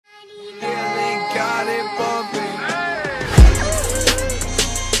got it bumping.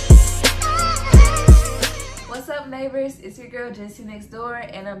 What's up, neighbors? It's your girl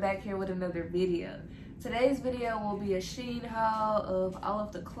Jessienextdooor, and I'm back here with another video. Today's video will be a Shein haul of all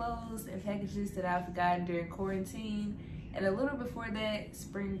of the clothes and packages that I've gotten during quarantine, and a little before that,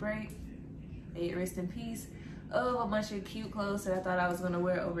 spring break, may it rest in peace, of a bunch of cute clothes that I thought I was gonna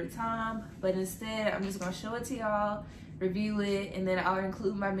wear over time, but instead I'm just gonna show it to y'all, review it, and then I'll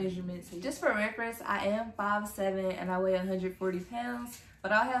include my measurements. And just for reference, I am 5'7" and I weigh 140 pounds,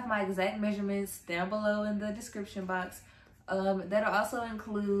 but I'll have my exact measurements down below in the description box. That'll also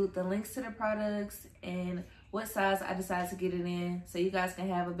include the links to the products and what size I decide to get it in, so you guys can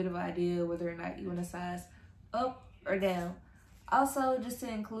have a bit of an idea whether or not you want to size up or down. Also, just to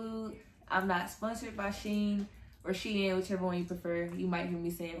include, I'm not sponsored by Shein or Shein, whichever one you prefer. You might hear me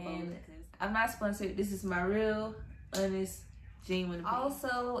saying both. I'm not sponsored. This is my real, honest, genuine opinion.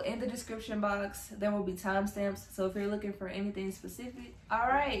 Also, in the description box, there will be timestamps, so if you're looking for anything specific.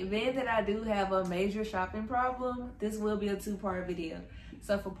 Alright, being that I do have a major shopping problem, this will be a two-part video.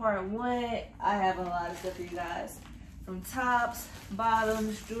 So for part one, I have a lot of stuff for you guys. From tops,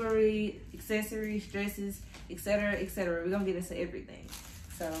 bottoms, jewelry, accessories, dresses, etc, etc. We're gonna get into everything.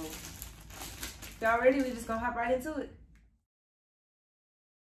 So, if y'all ready, we just gonna hop right into it.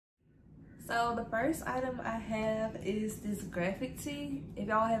 So the first item I have is this graphic tee. If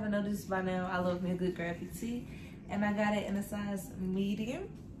y'all haven't noticed by now, I love me a good graphic tee. And I got it in a size medium.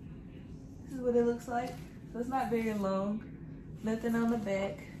 This is what it looks like. So it's not very long, nothing on the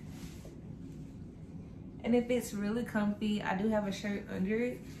back. And it fits really comfy. I do have a shirt under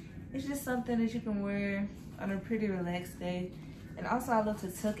it. It's just something that you can wear on a pretty relaxed day. And also I love to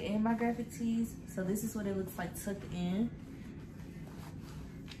tuck in my graphic tees. So this is what it looks like tucked in.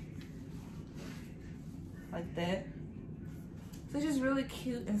 Like that. So it's just really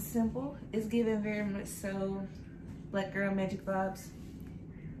cute and simple. It's giving very much so Black Girl Magic vibes.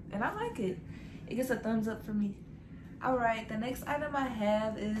 And I like it. It gets a thumbs up for me. Alright, the next item I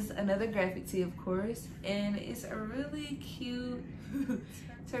have is another graphic tee, of course. And it's a really cute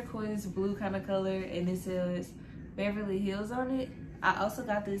turquoise blue kind of color, and it says Beverly Hills on it. I also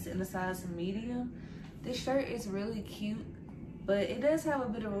got this in a size medium. This shirt is really cute, but it does have a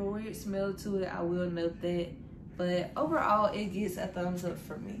bit of a weird smell to it, I will note that. But overall, it gets a thumbs up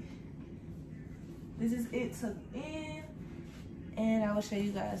for me. This is it tucked in, and I will show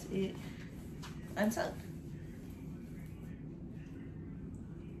you guys it untucked.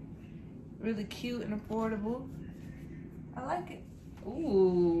 Really cute and affordable. I like it.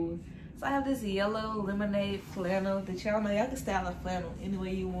 Ooh. So I have this yellow lemonade flannel that y'all know y'all can style a flannel any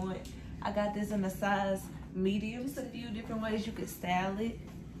way you want. I got this in a size medium. There's a few different ways you could style it.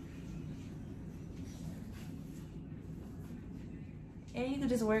 And you can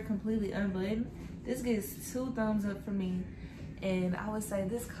just wear it completely unbuttoned. This gets 2 thumbs up for me. And I would say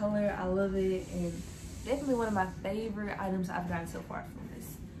this color, I love it. And definitely one of my favorite items I've gotten so far from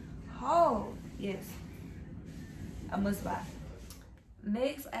this. Oh, yes. I must buy.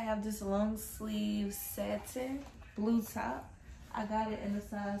 Next, I have this long sleeve satin blue top. I got it in a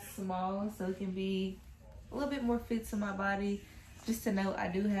size small, so it can be a little bit more fit to my body. Just to note, I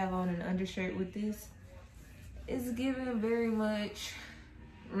do have on an undershirt with this. It's giving very much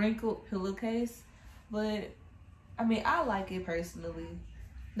wrinkled pillowcase, but I mean, I like it personally.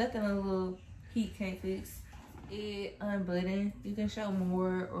 Nothing a little heat can't fix. It unbuttoned. You can show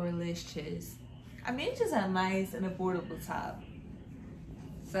more or less chest. I mean, it's just a nice and affordable top.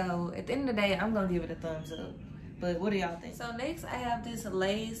 So at the end of the day, I'm gonna give it a thumbs up. But what do y'all think? So next, I have this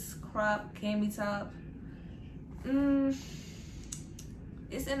lace crop cami top.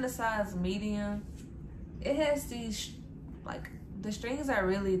 It's in the size medium. It has these, like, the strings are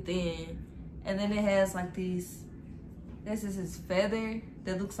really thin, and then it has like these, this is this feather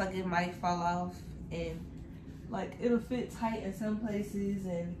that looks like it might fall off, and like it'll fit tight in some places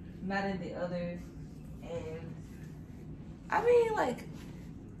and not in the others. And I mean, like,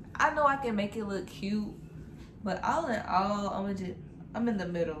 I know I can make it look cute, but all in all, I'm in the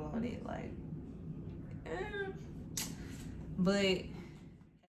middle on it, like, but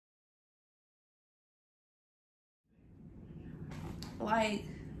like,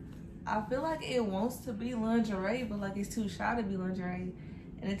 I feel like it wants to be lingerie, but like it's too shy to be lingerie.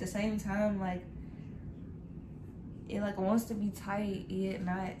 And at the same time, like, it like wants to be tight, yet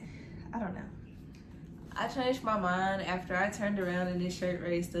not. I don't know. I changed my mind after I turned around and this shirt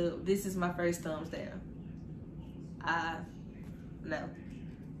raised up. This is my first thumbs down. No.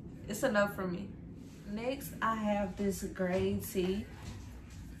 It's enough for me. Next, I have this gray tee.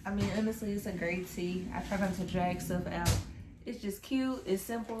 I mean, honestly, it's a gray tee. I try not to drag stuff out. It's just cute, it's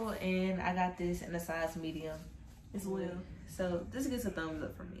simple, and I got this in a size medium as well. So this gets a thumbs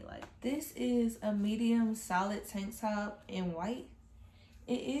up from me. Like, this is a medium solid tank top in white.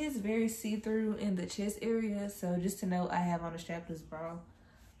 It is very see-through in the chest area, so just to note, I have on a strapless bra,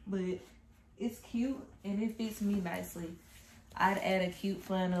 but it's cute and it fits me nicely. I'd add a cute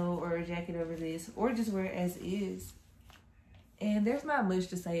flannel or a jacket over this, or just wear it as is. And there's not much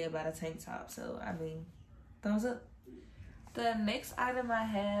to say about a tank top, so I mean, thumbs up. The next item I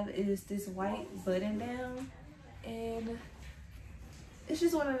have is this white button down, and it's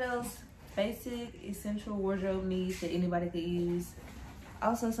just one of those basic essential wardrobe needs that anybody could use.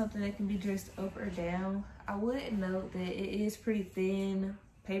 Also something that can be dressed up or down. I would note that it is pretty thin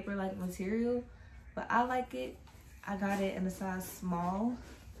paper-like material, but I like it. I got it in a size small.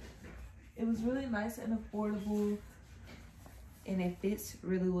 It was really nice and affordable, and it fits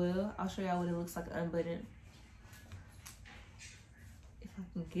really well. I'll show y'all what it looks like unbuttoned. If I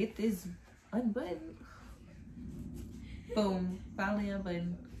can get this unbuttoned. Boom, finally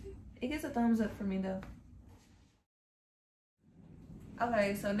unbuttoned. It gets a thumbs up for me though.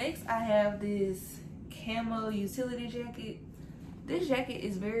 Okay, so next I have this camo utility jacket. This jacket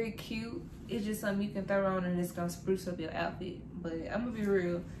is very cute. It's just something you can throw on and it's gonna spruce up your outfit. But I'm gonna be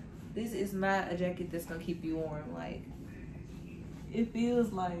real, this is not a jacket that's gonna keep you warm. Like, it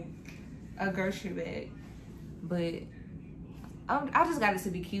feels like a grocery bag, but I just got it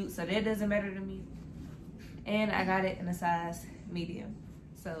to be cute, so that doesn't matter to me. And I got it in a size medium.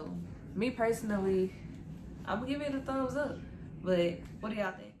 So me personally, I'm gonna give it a thumbs up. But what do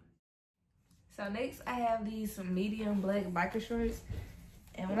y'all think? So next I have these medium black biker shorts.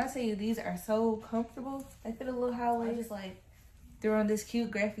 And when I say these are so comfortable, they fit a little high waist. I just like threw on this cute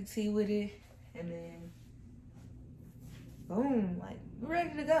graphic tee with it, and then boom, like we're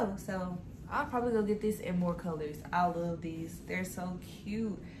ready to go. So I'll probably go get this in more colors. I love these. They're so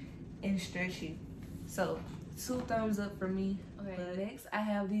cute and stretchy. So 2 thumbs up for me. Okay, next I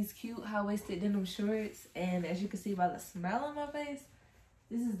have these cute high-waisted denim shorts, and as you can see by the smile on my face,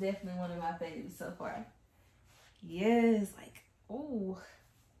 this is definitely one of my favorites so far. Yes, like, ooh.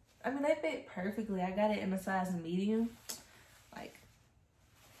 I mean, they fit perfectly. I got it in a size medium. Like,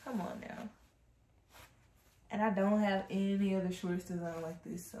 come on now. And I don't have any other shorts designed like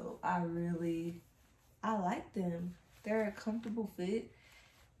this, so I like them. They're a comfortable fit.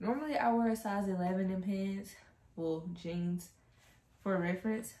 Normally I wear a size 11 in pants, well, jeans for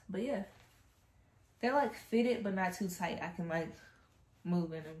reference, but yeah, they're like fitted but not too tight. I can like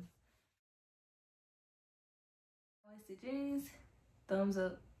move in them. Waisted jeans, thumbs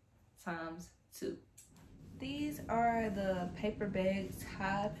up times 2. These are the Paperbag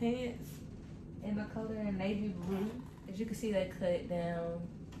tie pants in the color navy blue. As you can see, they cut down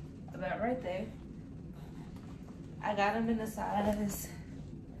about right there. I got them in a size,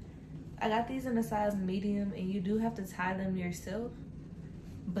 I got these in a size medium, and you do have to tie them yourself,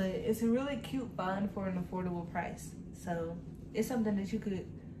 but it's a really cute find for an affordable price. So it's something that you could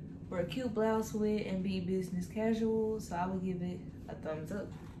wear a cute blouse with and be business casual, so I would give it a thumbs up.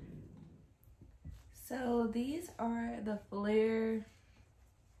 So these are the flare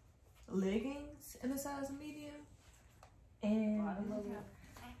leggings in a size medium, and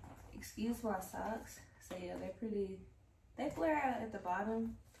excuse my socks. So yeah, they're pretty, they flare out at the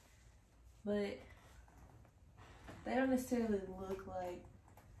bottom, but they don't necessarily look like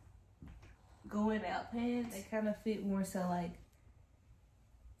going out pants. They kind of fit more so like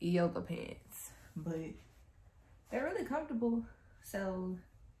yoga pants, but they're really comfortable. So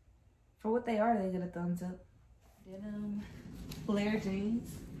for what they are, they get a thumbs up. Denim flare jeans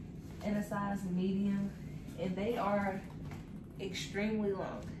in a size medium, and they are extremely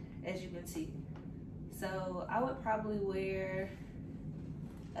long, as you can see. So I would probably wear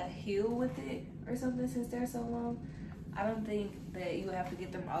a heel with it or something since they're so long. I don't think that you would have to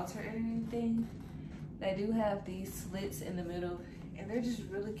get them altered or anything. They do have these slits in the middle, and they're just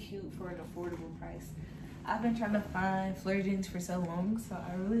really cute for an affordable price. I've been trying to find flare jeans for so long, so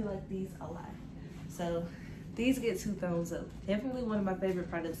I really like these a lot. So these get 2 thumbs up. Definitely one of my favorite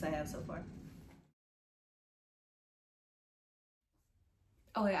products I have so far.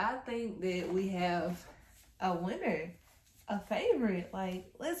 Okay, I think that we have a winner, a favorite. Like,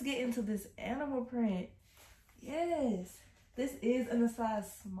 let's get into this animal print. Yes, this is in a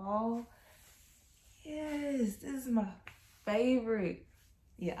size small. Yes, this is my favorite.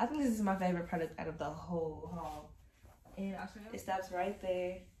 Yeah, I think this is my favorite product out of the whole haul. And I'll show you. It stops right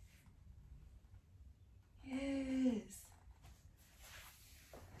there. Yes.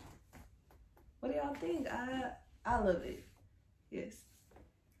 What do y'all think? I love it. Yes.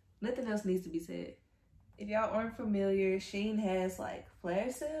 Nothing else needs to be said. If y'all aren't familiar, Shein has like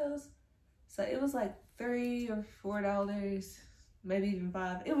flash sales. So it was like $3 or $4, maybe even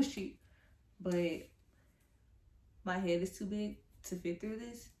 $5. It was cheap, but my head is too big to fit through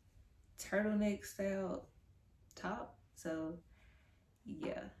this turtleneck style top. So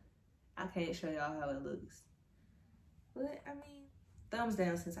yeah, I can't show y'all how it looks. But I mean, thumbs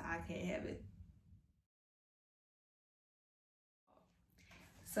down since I can't have it.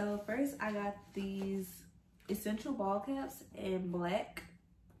 So first I got these essential ball caps in black,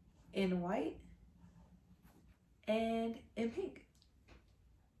 in white, and in pink.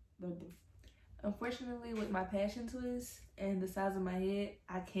 Unfortunately, with my passion twist and the size of my head,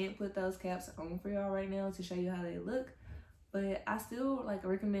 I can't put those caps on for y'all right now to show you how they look, but I still like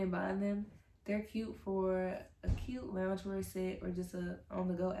recommend buying them. They're cute for a cute loungewear set or just a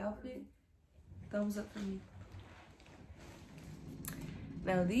on-the-go outfit. Thumbs up for me.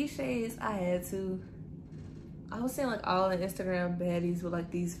 Now these shades I had to. I was seeing like all the Instagram baddies with like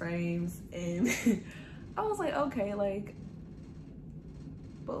these frames, and I was like, okay, like,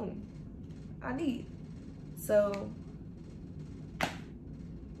 boom, I need. So,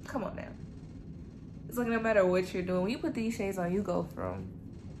 come on now. It's like no matter what you're doing, when you put these shades on, you go from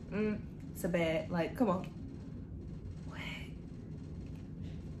to bad. Like, come on.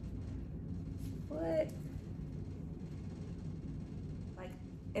 What? Like,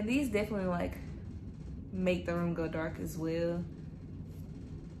 and these definitely like make the room go dark as well.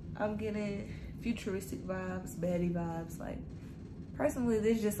 I'm getting futuristic vibes, baddie vibes. Like, personally,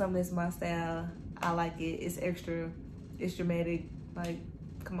 this is just something that's my style. I like it. It's extra, it's dramatic. Like,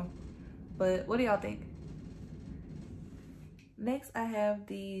 come on. But what do y'all think? Next, I have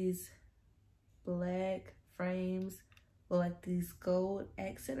these black frames with like these gold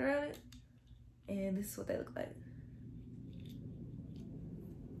accent around it, and this is what they look like.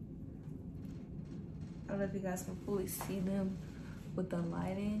 I don't know if you guys can fully see them with the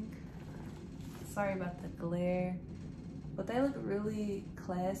lighting. Sorry about the glare, but they look really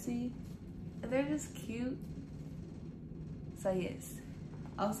classy and they're just cute. So yes,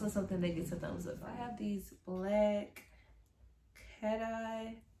 also something that gets a thumbs up. I have these black cat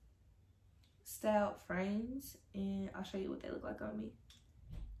eye style frames, and I'll show you what they look like on me.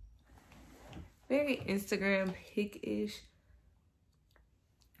 Very Instagram pic-ish.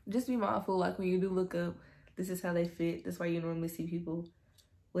 Just be mindful, like when you do look up, this is how they fit. That's why you normally see people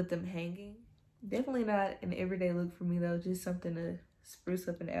with them hanging. Definitely not an everyday look for me though, just something to spruce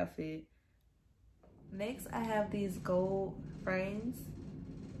up an outfit. Next, I have these gold frames.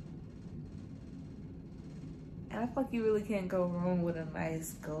 And I feel like you really can't go wrong with a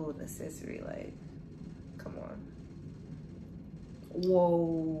nice gold accessory. Like, come on.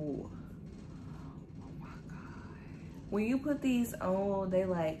 Whoa. Oh my God. When you put these on, they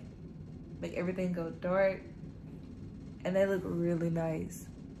like make everything go dark. And they look really nice,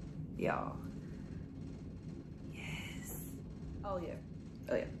 y'all. Yes. Oh yeah.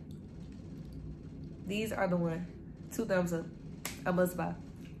 Oh yeah. These are the one. 2 thumbs up. I must buy.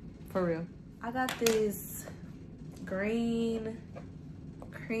 For real. I got this green,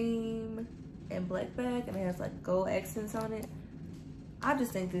 cream, and black bag, and it has like gold accents on it. I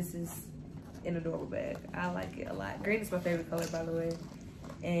just think this is an adorable bag. I like it a lot. Green is my favorite color, by the way.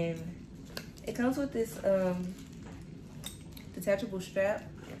 And it comes with this detachable strap.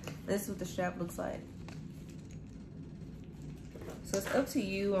 This is what the strap looks like. So it's up to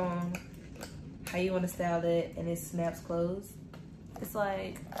you on how you want to style it, and it snaps closed. It's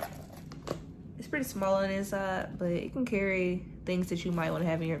like, it's pretty small on the inside, but it can carry things that you might want to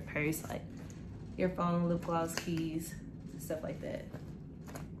have in your purse, like your phone, lip gloss, keys, stuff like that.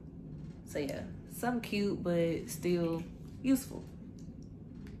 So yeah, something cute, but still useful.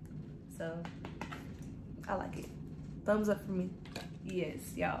 So I like it. Thumbs up for me.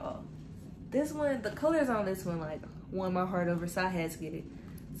 Yes, y'all. This one, the colors on this one like won my heart over, so I had to get it.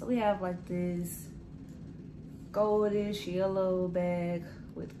 So we have like this goldish yellow bag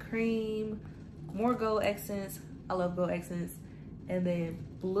with cream, more gold accents. I love gold accents. And then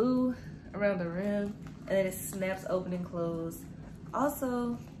blue around the rim, and then it snaps open and closed.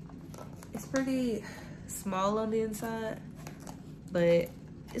 Also, it's pretty small on the inside, but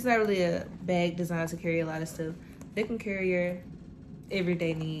it's not really a bag designed to carry a lot of stuff. They can carry your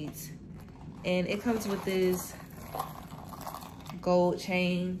everyday needs. And it comes with this gold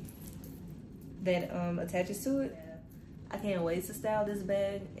chain that attaches to it. I can't wait to style this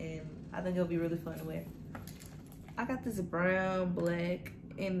bag, and I think it'll be really fun to wear. I got this brown, black,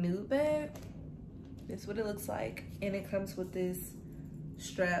 and nude bag. That's what it looks like. And it comes with this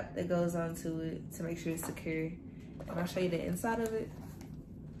strap that goes onto it to make sure it's secure. And I'll show you the inside of it.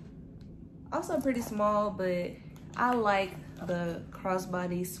 Also pretty small, but I like the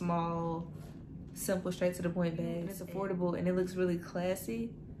crossbody small, simple, straight to the point bag. It's affordable and it looks really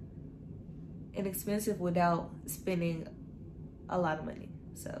classy and expensive without spending a lot of money.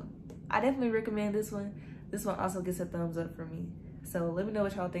 So I definitely recommend this one. This one also gets a thumbs up for me. So let me know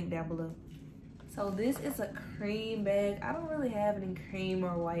what y'all think down below. So this is a cream bag. I don't really have any cream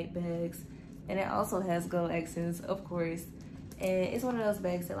or white bags. And it also has gold accents, of course. And it's one of those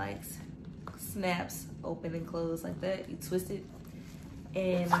bags that like snaps open and close like that. You twist it.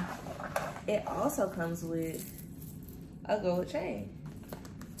 And it also comes with a gold chain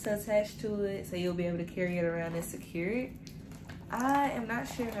to attach to it, so you'll be able to carry it around and secure it. I am not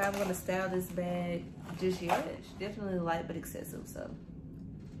sure how I'm gonna style this bag just yet. It's definitely light but excessive, so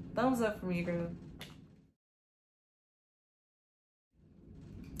thumbs up for me, girl.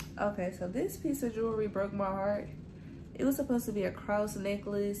 Okay, so this piece of jewelry broke my heart. It was supposed to be a cross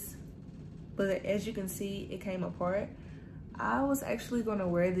necklace, but as you can see, it came apart. I was actually gonna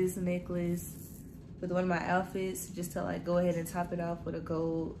wear this necklace with one of my outfits just to like go ahead and top it off with a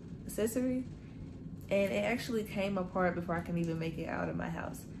gold accessory. And it actually came apart before I can even make it out of my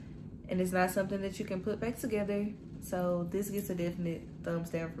house. And it's not something that you can put back together. So this gets a definite thumbs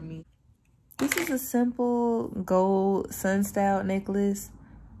down for me. This is a simple gold sun style necklace.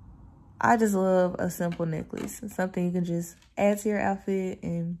 I just love a simple necklace. It's something you can just add to your outfit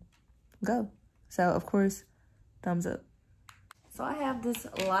and go. So of course, thumbs up. So I have this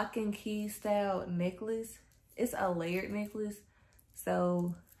lock and key style necklace. It's a layered necklace.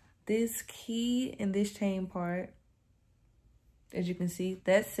 So this key and this chain part, as you can see,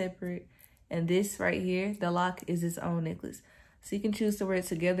 that's separate. And this right here, the lock, is its own necklace. So you can choose to wear it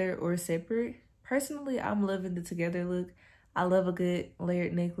together or separate. Personally, I'm loving the together look. I love a good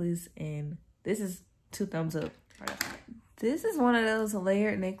layered necklace, and this is 2 thumbs up. This is one of those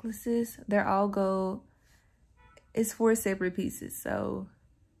layered necklaces. They're all gold. It's 4 separate pieces. So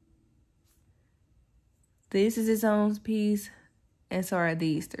this is its own piece, and so are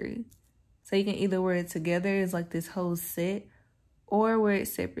these 3. So you can either wear it together as like this whole set, or wear it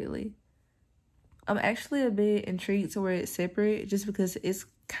separately. I'm actually a bit intrigued to wear it separate just because it's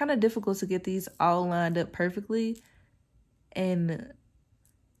kind of difficult to get these all lined up perfectly. And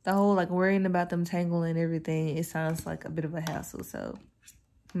the whole like worrying about them tangling and everything, it sounds like a bit of a hassle. So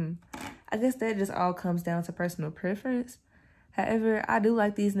I guess that just all comes down to personal preference. However, I do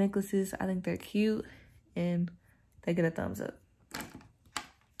like these necklaces. I think they're cute and they get a thumbs up.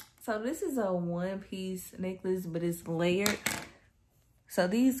 So this is a 1-piece necklace, but it's layered. So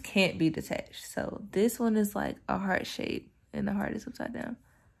these can't be detached. So this one is like a heart shape and the heart is upside down.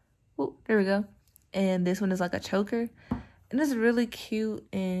 Oh, there we go. And this one is like a choker. And it's really cute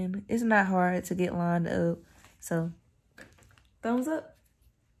and it's not hard to get lined up. So thumbs up.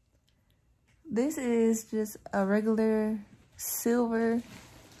 This is just a regular silver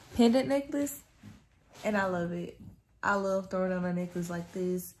pendant necklace. And I love it. I love throwing on a necklace like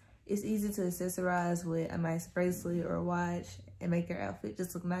this. It's easy to accessorize with a nice bracelet or a watch and make your outfit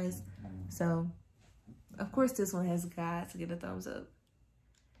just look nice. So, of course, this one has got to get a thumbs up.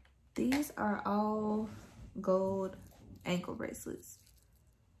 These are all gold ankle bracelets.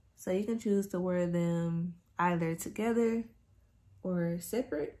 So you can choose to wear them either together or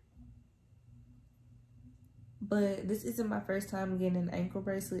separate. But this isn't my first time getting an ankle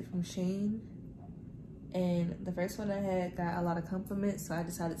bracelet from Shein. And the first one I had got a lot of compliments, so I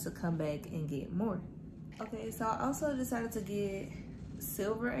decided to come back and get more. Okay, so I also decided to get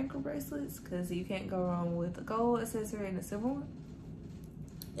silver ankle bracelets because you can't go wrong with a gold accessory and a silver one.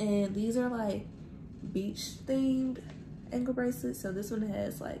 And these are like beach themed ankle bracelets. So this one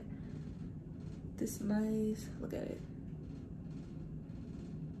has like this nice, look at it.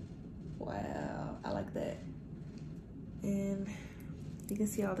 Wow, I like that. And you can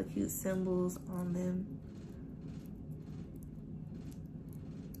see all the cute symbols on them.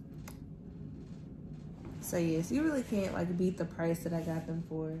 So yes, you really can't like beat the price that I got them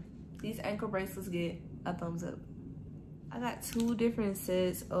for. These ankle bracelets get a thumbs up. I got 2 different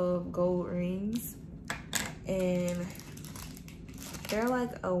sets of gold rings. And they're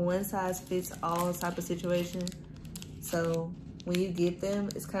like a one-size-fits-all type of situation. So when you get them,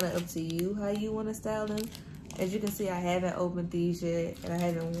 it's kind of up to you how you want to style them. As you can see, I haven't opened these yet and I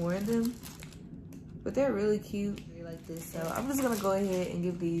haven't worn them, but they're really cute like this. So I'm just gonna go ahead and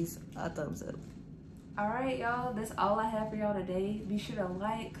give these a thumbs up. All right, y'all, that's all I have for y'all today. Be sure to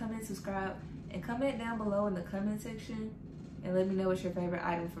like, comment, subscribe, and comment down below in the comment section and let me know what your favorite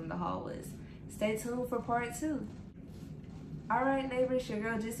item from the haul was. Stay tuned for part 2. All right, neighbors, your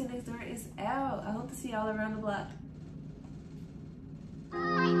girl Jessienextdooor is out. I hope to see y'all around the block.